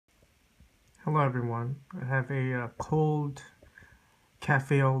Hello everyone. I have a cold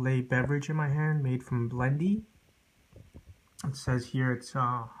cafe au lait beverage in my hand made from Blendy. It says here it's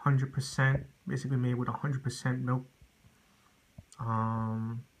 100%, basically made with 100% milk.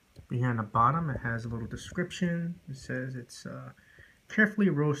 Here on the bottom it has a little description. It says it's carefully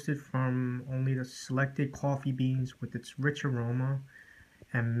roasted from only the selected coffee beans with its rich aroma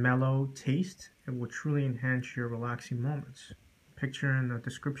and mellow taste. It will truly enhance your relaxing moments. Picture and the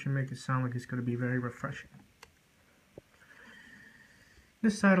description make it sound like it's going to be very refreshing.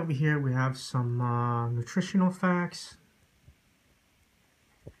 This side over here we have some nutritional facts,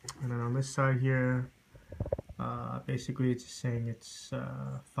 and then on this side here basically it's saying it's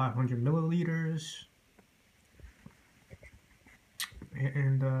 500 milliliters,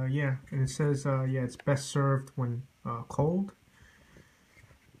 and and it says it's best served when cold,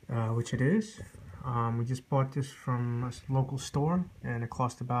 which it is. We just bought this from a local store and it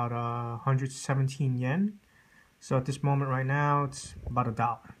cost about 117 yen. So at this moment right now it's about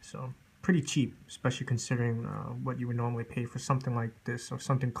 $1. So pretty cheap, especially considering what you would normally pay for something like this or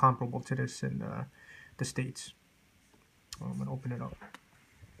something comparable to this in the States. I'm going to open it up.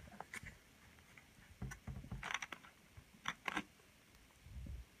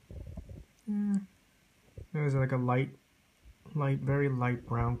 There's like a very light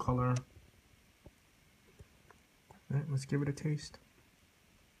brown color. Right, let's give it a taste.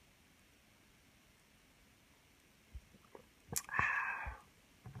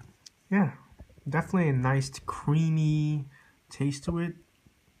 Yeah, definitely a nice creamy taste to it.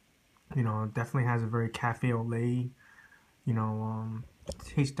 You know, it definitely has a very cafe au lait. You know,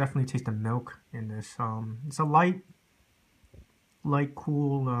 definitely taste the milk in this. It's a light,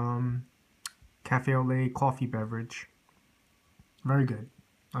 cool cafe au lait coffee beverage. Very good.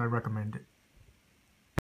 I recommend it.